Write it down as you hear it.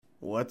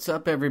What's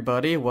up,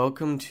 everybody?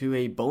 Welcome to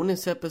a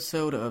bonus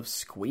episode of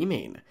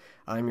Squeaming.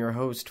 I'm your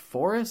host,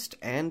 Forrest,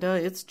 and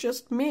it's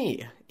just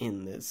me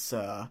in this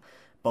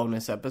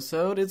bonus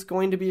episode. It's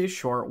going to be a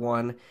short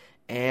one,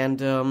 and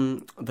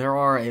there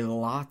are a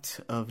lot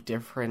of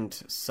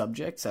different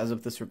subjects. As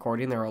of this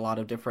recording, there are a lot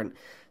of different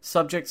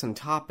subjects and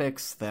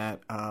topics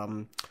that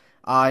my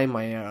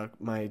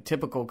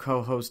typical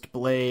co-host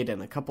Blade,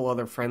 and a couple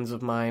other friends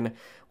of mine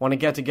want to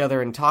get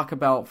together and talk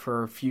about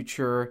for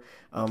future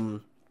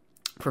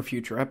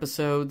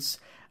episodes.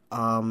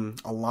 A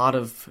lot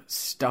of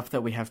stuff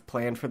that we have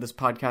planned for this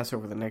podcast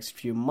over the next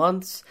few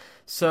months.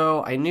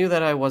 So I knew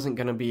that I wasn't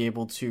going to be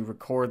able to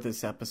record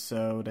this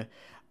episode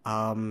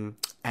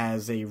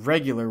as a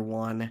regular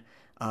one,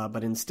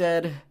 but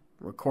instead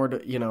record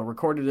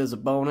it as a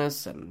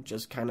bonus and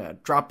just kind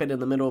of drop it in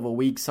the middle of a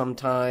week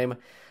sometime.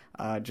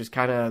 Just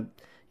kind of,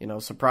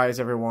 surprise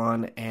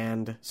everyone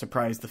and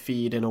surprise the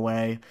feed in a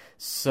way.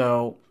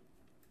 So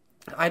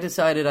I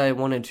decided I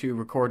wanted to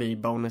record a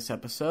bonus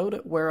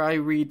episode where I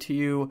read to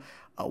you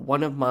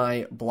one of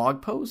my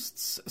blog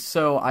posts.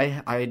 So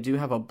I do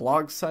have a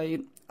blog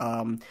site,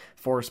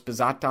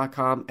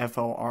 forrestbezot.com,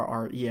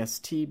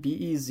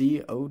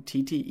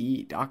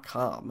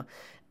 forrestbezott.com.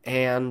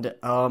 And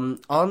on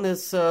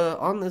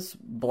this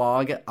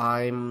blog,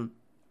 I'm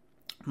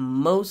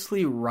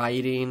mostly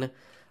writing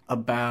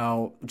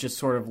about just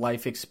sort of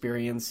life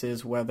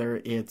experiences,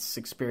 whether it's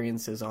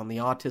experiences on the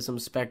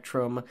autism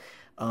spectrum,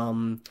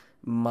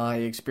 my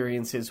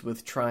experiences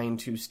with trying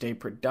to stay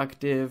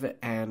productive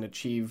and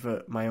achieve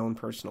my own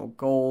personal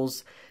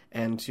goals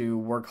and to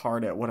work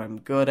hard at what I'm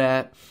good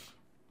at,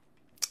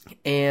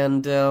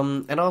 and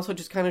also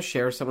just kind of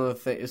share some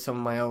of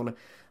my own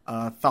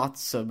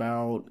thoughts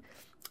about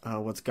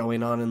what's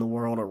going on in the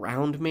world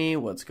around me,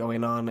 what's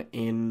going on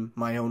in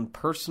my own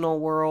personal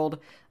world,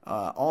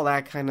 all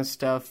that kind of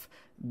stuff.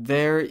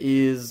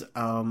 There's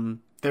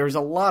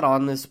a lot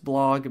on this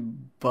blog,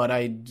 but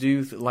I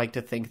do like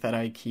to think that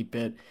I keep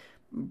it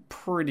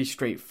pretty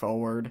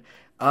straightforward.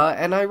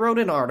 And I wrote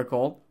an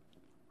article.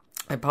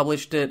 I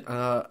published it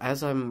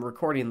as I'm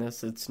recording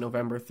this. It's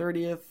November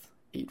 30th,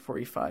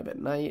 8:45 at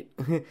night,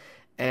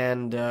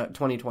 and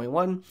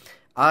 2021.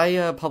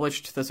 I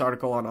published this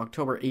article on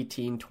October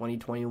 18,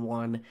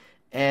 2021,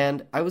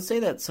 and I would say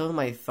that some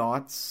of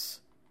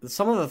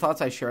the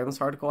thoughts I share in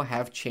this article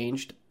have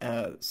changed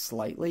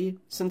slightly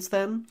since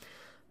then,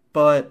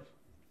 but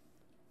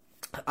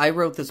I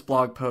wrote this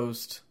blog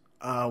post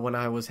when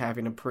I was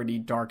having a pretty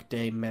dark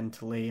day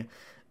mentally,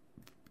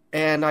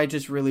 and I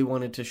just really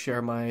wanted to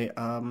share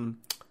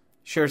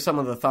share some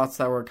of the thoughts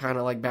that were kind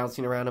of like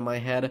bouncing around in my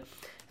head,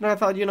 and I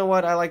thought, you know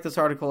what, I like this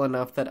article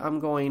enough that I'm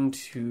going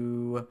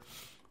to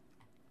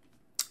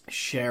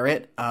share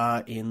it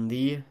in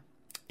the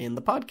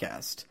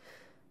podcast.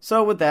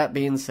 So with that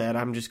being said,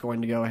 I'm just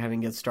going to go ahead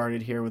and get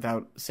started here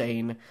without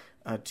saying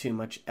too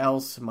much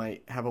else.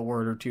 Might have a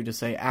word or two to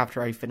say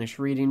after I finish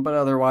reading, but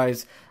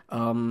otherwise,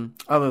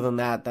 other than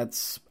that,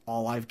 that's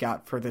all I've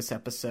got for this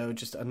episode.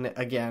 Just,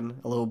 again,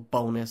 a little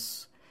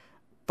bonus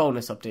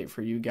update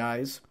for you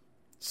guys.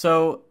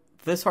 So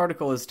this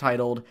article is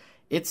titled,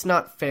 "It's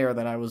Not Fair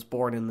That I Was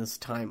Born in This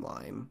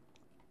Timeline."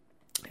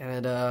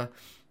 And it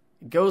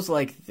goes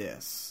like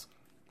this.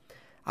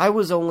 I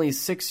was only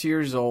 6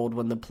 years old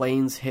when the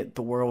planes hit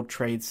the World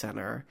Trade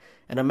Center,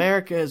 and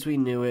America as we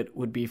knew it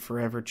would be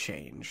forever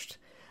changed.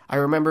 I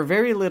remember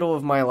very little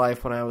of my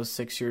life when I was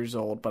 6 years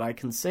old, but I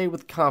can say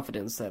with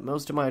confidence that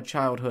most of my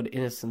childhood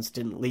innocence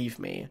didn't leave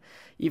me,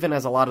 even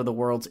as a lot of the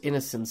world's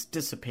innocence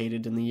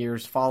dissipated in the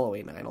years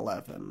following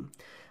 9/11.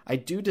 I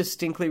do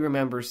distinctly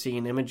remember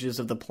seeing images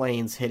of the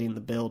planes hitting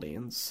the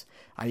buildings.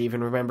 I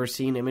even remember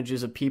seeing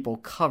images of people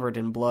covered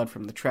in blood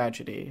from the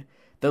tragedy.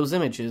 Those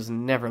images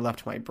never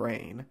left my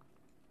brain.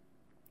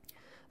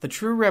 The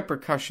true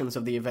repercussions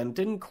of the event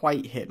didn't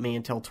quite hit me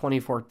until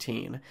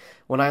 2014,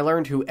 when I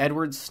learned who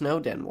Edward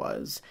Snowden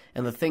was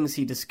and the things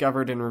he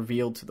discovered and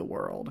revealed to the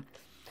world.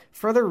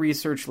 Further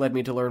research led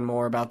me to learn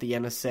more about the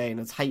NSA and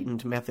its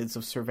heightened methods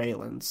of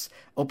surveillance,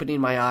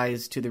 opening my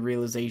eyes to the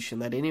realization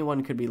that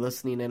anyone could be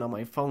listening in on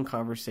my phone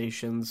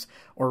conversations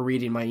or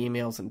reading my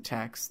emails and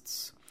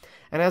texts.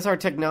 And as our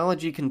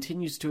technology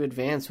continues to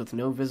advance with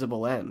no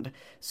visible end,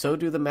 so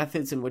do the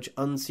methods in which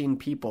unseen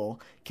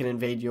people can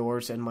invade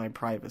yours and my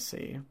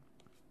privacy.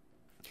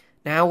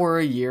 Now we're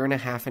a year and a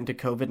half into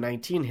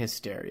COVID-19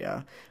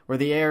 hysteria, where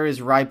the air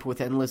is ripe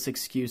with endless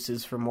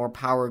excuses for more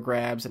power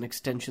grabs and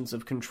extensions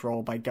of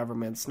control by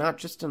governments not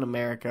just in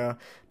America,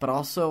 but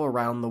also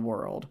around the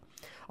world.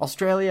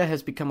 Australia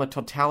has become a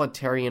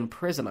totalitarian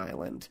prison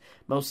island,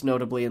 most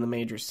notably in the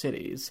major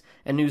cities,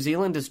 and New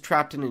Zealand is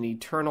trapped in an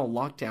eternal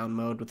lockdown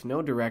mode with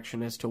no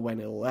direction as to when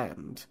it'll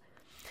end.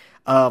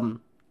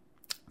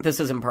 This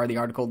isn't part of the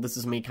article, this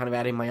is me kind of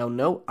adding my own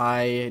note.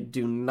 I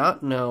do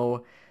not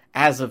know,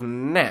 as of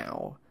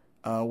now,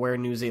 where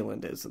New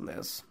Zealand is in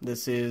this.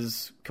 This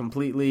is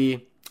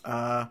completely...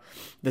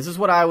 this is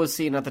what I was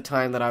seeing at the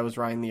time that I was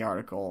writing the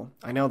article.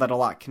 I know that a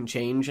lot can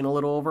change in a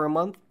little over a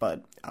month,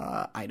 but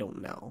I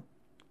don't know.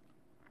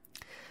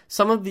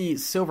 Some of the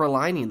silver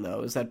lining,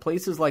 though, is that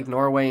places like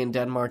Norway and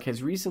Denmark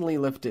have recently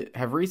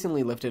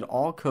lifted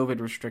all COVID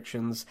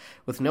restrictions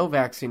with no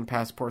vaccine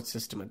passport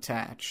system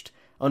attached.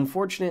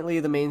 Unfortunately,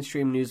 the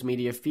mainstream news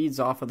media feeds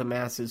off of the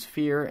masses'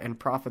 fear and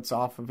profits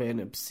off of it in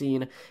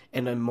obscene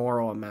and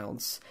immoral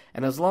amounts.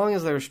 And as long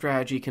as their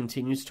strategy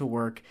continues to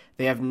work,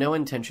 they have no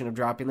intention of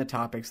dropping the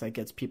topics that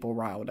gets people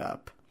riled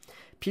up.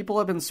 People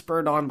have been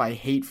spurred on by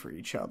hate for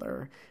each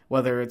other,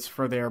 whether it's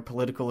for their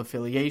political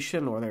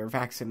affiliation or their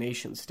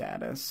vaccination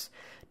status.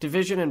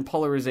 Division and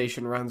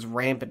polarization runs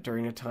rampant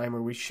during a time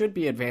where we should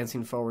be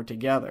advancing forward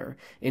together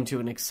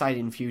into an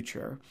exciting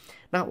future,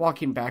 not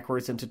walking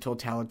backwards into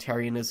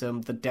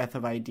totalitarianism, the death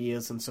of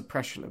ideas, and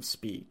suppression of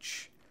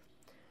speech.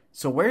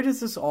 So where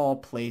does this all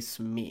place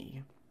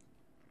me?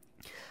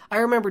 I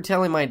remember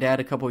telling my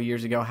dad a couple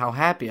years ago how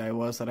happy I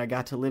was that I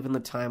got to live in the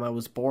time I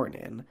was born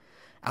in.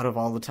 Out of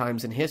all the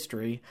times in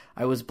history,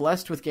 I was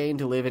blessed with getting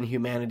to live in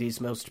humanity's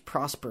most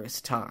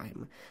prosperous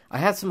time. I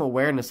had some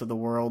awareness of the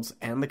world's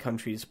and the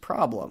country's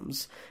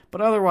problems, but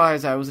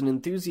otherwise I was an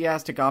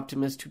enthusiastic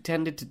optimist who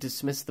tended to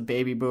dismiss the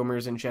baby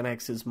boomers and Gen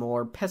X's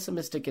more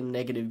pessimistic and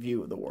negative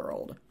view of the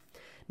world.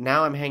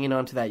 Now I'm hanging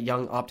on to that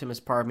young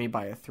optimist part of me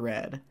by a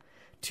thread.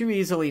 Too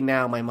easily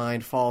now my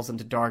mind falls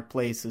into dark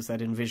places that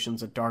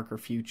envisions a darker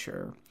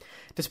future.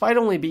 Despite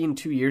only being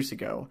 2 years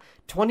ago,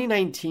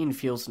 2019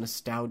 feels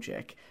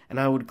nostalgic, and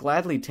I would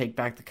gladly take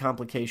back the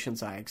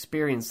complications I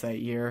experienced that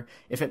year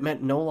if it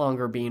meant no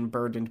longer being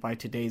burdened by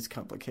today's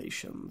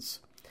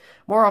complications.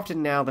 More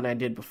often now than I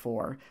did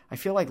before, I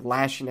feel like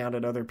lashing out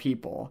at other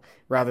people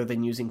rather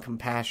than using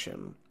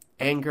compassion.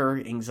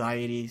 Anger,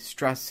 anxiety,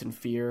 stress, and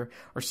fear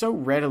are so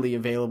readily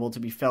available to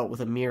be felt with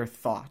a mere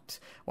thought,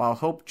 while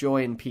hope,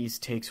 joy, and peace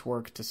takes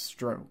work to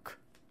stoke.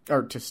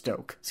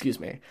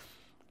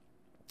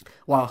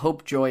 While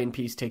hope, joy, and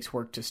peace takes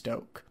work to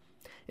stoke.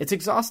 It's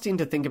exhausting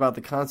to think about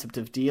the concept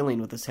of dealing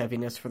with this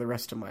heaviness for the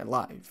rest of my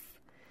life.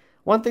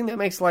 One thing that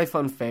makes life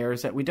unfair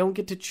is that we don't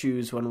get to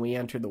choose when we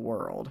enter the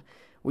world.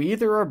 We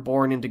either are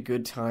born into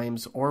good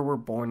times or we're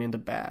born into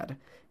bad.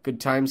 Good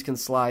times can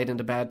slide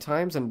into bad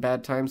times, and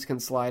bad times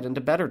can slide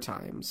into better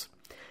times.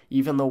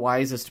 Even the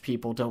wisest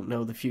people don't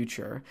know the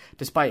future,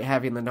 despite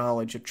having the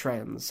knowledge of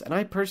trends, and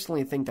I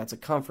personally think that's a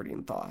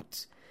comforting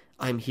thought.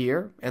 I'm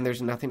here, and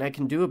there's nothing I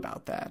can do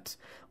about that.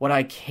 What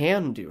I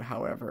can do,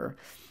 however,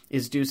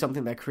 is do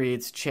something that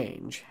creates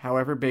change,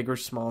 however big or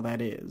small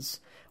that is.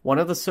 One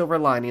of the silver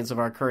linings of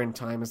our current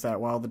time is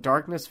that while the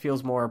darkness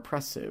feels more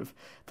oppressive,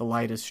 the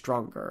light is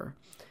stronger.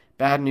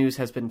 Bad news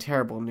has been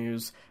terrible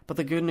news, but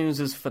the good news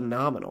is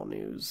phenomenal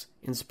news,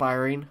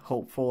 inspiring,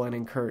 hopeful, and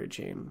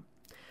encouraging.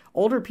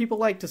 Older people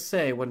like to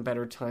say when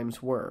better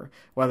times were,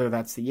 whether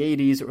that's the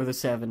 80s or the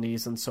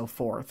 70s and so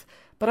forth,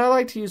 but I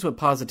like to use what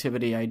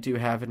positivity I do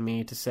have in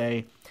me to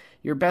say,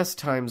 your best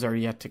times are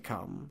yet to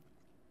come.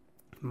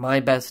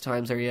 My best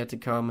times are yet to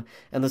come,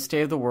 and the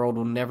state of the world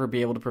will never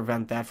be able to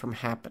prevent that from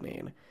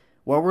happening.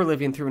 What we're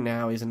living through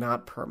now is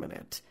not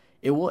permanent.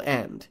 It will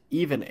end,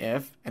 even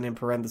if, and in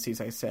parentheses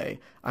I say,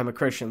 I'm a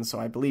Christian, so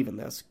I believe in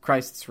this,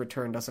 Christ's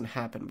return doesn't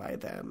happen by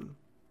then.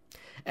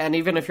 And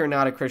even if you're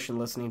not a Christian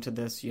listening to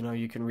this,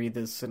 you can read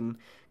this and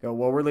go,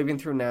 what we're living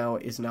through now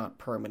is not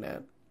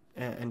permanent,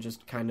 and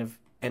just kind of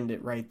end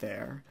it right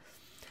there.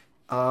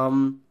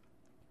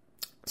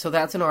 So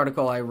that's an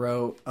article I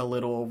wrote a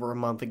little over a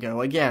month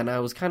ago. Again, I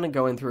was kind of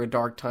going through a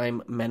dark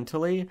time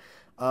mentally.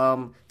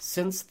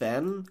 Since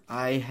then,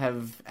 I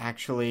have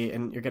actually,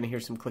 and you're going to hear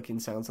some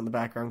clicking sounds in the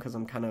background because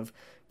I'm kind of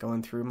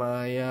going through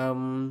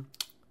my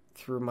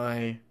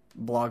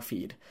blog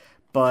feed.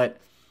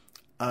 But,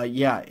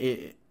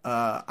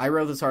 I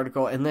wrote this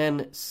article, and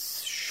then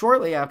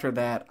shortly after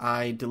that,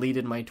 I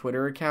deleted my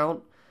Twitter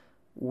account,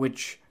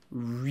 which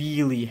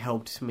really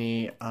helped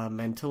me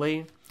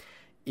mentally.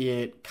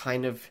 It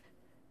kind of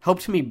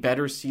helped me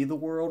better see the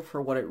world for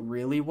what it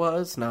really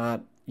was,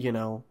 not,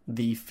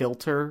 the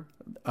filter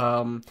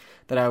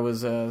that I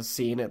was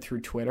seeing it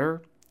through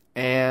Twitter,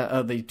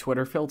 and the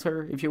Twitter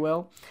filter, if you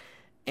will.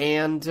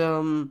 And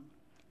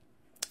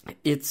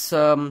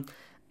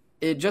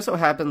it just so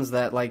happens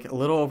that like a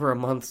little over a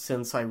month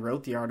since I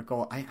wrote the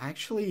article,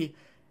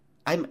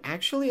 I'm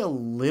actually a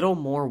little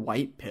more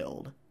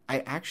white-pilled. I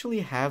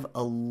actually have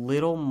a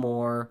little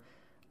more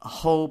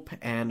hope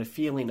and a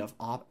feeling of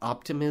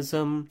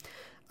optimism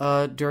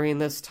during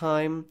this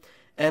time.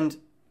 And,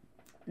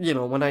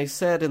 when I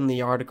said in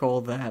the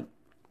article that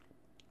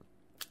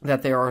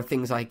there are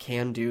things I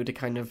can do to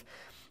kind of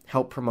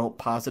help promote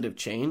positive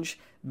change,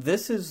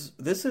 this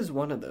is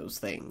one of those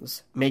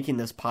things, making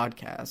this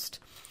podcast.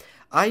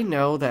 I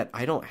know that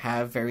I don't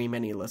have very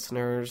many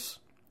listeners.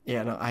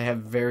 I have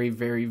very,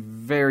 very,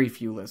 very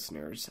few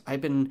listeners.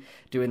 I've been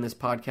doing this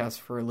podcast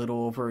for a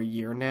little over a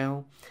year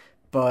now,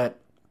 but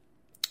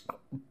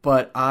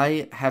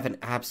I have an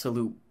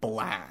absolute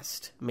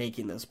blast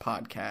making this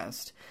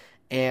podcast.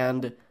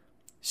 And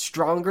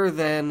stronger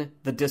than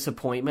the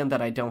disappointment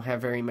that I don't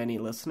have very many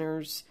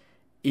listeners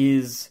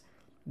is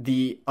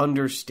the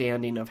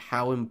understanding of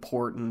how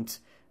important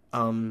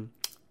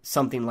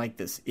something like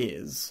this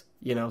is.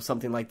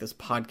 something like this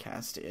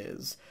podcast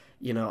is.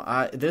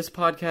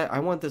 I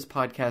want this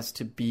podcast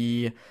to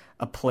be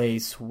a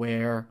place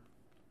where,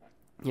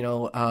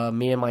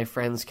 me and my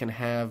friends can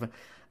have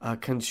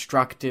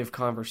constructive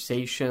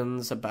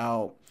conversations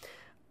about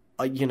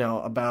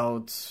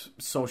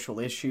social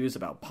issues,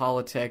 about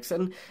politics,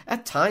 and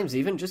at times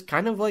even just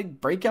kind of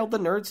like break out the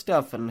nerd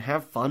stuff and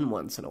have fun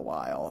once in a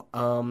while.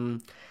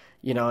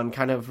 And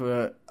kind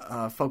of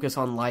focus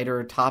on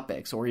lighter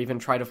topics, or even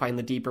try to find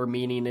the deeper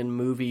meaning in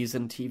movies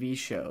and TV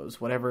shows,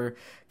 whatever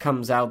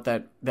comes out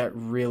that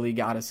really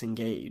got us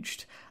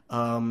engaged.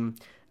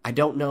 I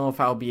don't know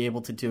if I'll be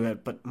able to do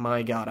it, but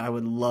my God, I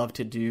would love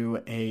to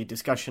do a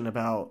discussion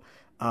about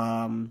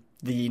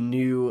the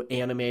new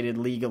animated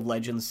League of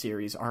Legends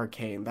series,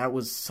 Arcane. That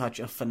was such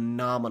a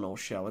phenomenal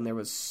show, and there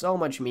was so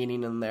much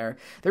meaning in there.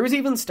 There was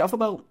even stuff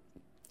about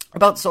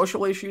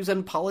social issues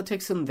and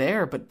politics in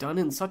there, but done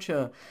in such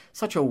a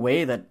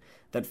way that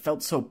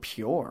felt so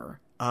pure.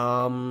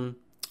 So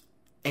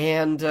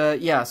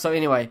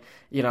anyway,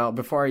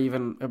 before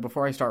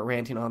I start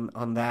ranting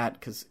on that,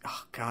 because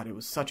oh God, it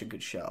was such a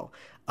good show.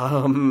 This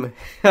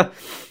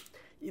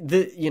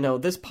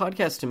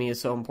podcast to me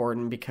is so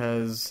important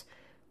because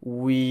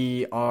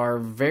we are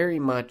very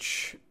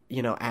much,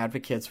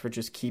 advocates for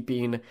just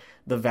keeping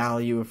the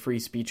value of free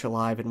speech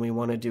alive, and we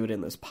want to do it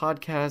in this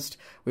podcast.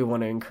 We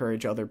want to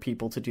encourage other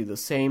people to do the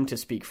same, to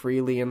speak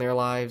freely in their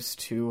lives,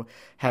 to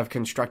have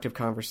constructive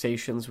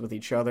conversations with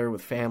each other,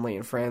 with family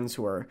and friends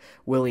who are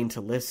willing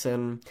to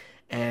listen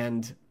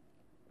and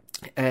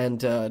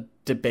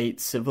debate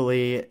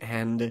civilly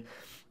and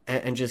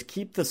just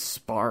keep the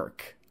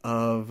spark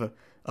of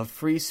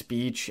free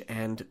speech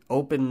and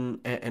open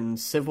and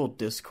civil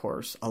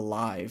discourse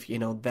alive.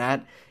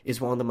 That is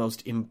one of the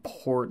most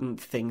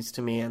important things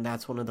to me, and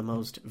that's one of the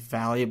most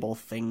valuable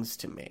things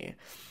to me.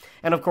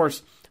 And of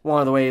course, one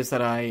of the ways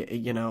that I,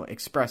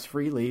 express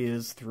freely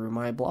is through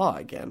my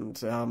blog, and,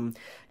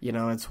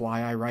 it's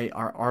why I write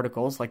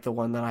articles like the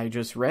one that I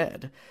just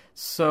read.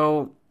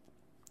 So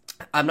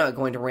I'm not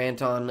going to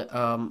rant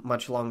on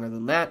much longer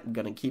than that. I'm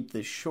going to keep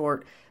this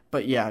short.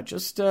 But yeah,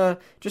 just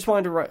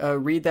wanted to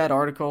read that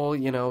article,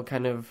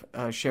 kind of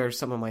share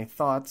some of my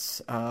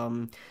thoughts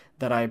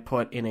that I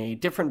put in a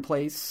different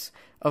place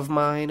of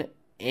mine,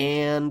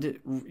 and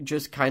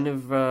just kind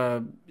of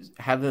allow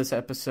this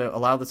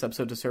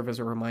episode to serve as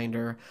a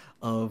reminder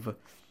of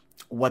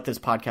what this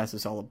podcast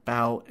is all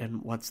about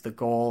and what's the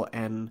goal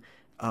and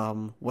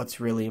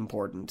what's really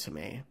important to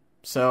me.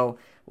 So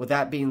with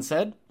that being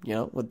said,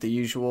 with the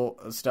usual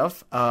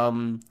stuff,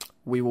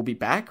 we will be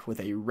back with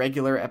a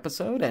regular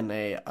episode and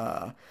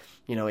a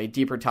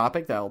deeper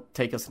topic that'll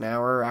take us an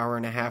hour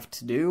and a half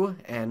to do.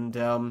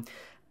 And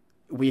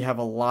we have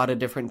a lot of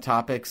different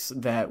topics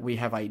that we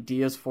have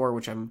ideas for,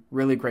 which I'm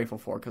really grateful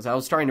for, because I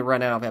was starting to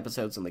run out of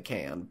episodes in the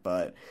can.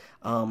 But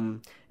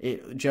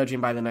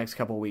judging by the next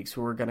couple of weeks,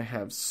 we're going to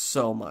have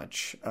so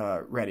much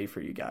ready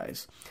for you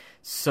guys.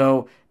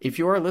 So if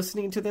you are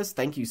listening to this,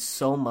 thank you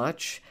so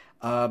much.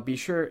 Be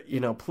sure,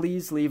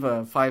 please leave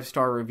a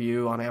 5-star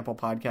review on Apple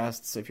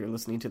Podcasts if you're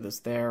listening to this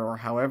there, or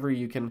however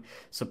you can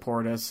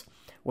support us,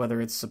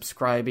 whether it's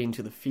subscribing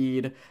to the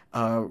feed,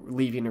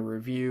 leaving a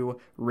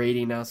review,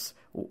 rating us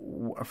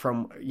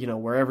from,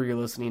 wherever you're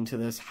listening to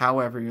this,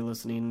 however you're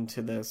listening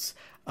to this.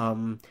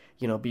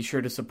 Be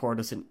sure to support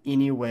us in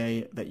any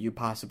way that you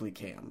possibly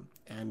can.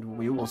 And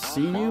we will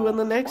see you in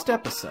the next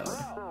episode.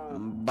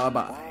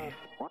 Bye-bye.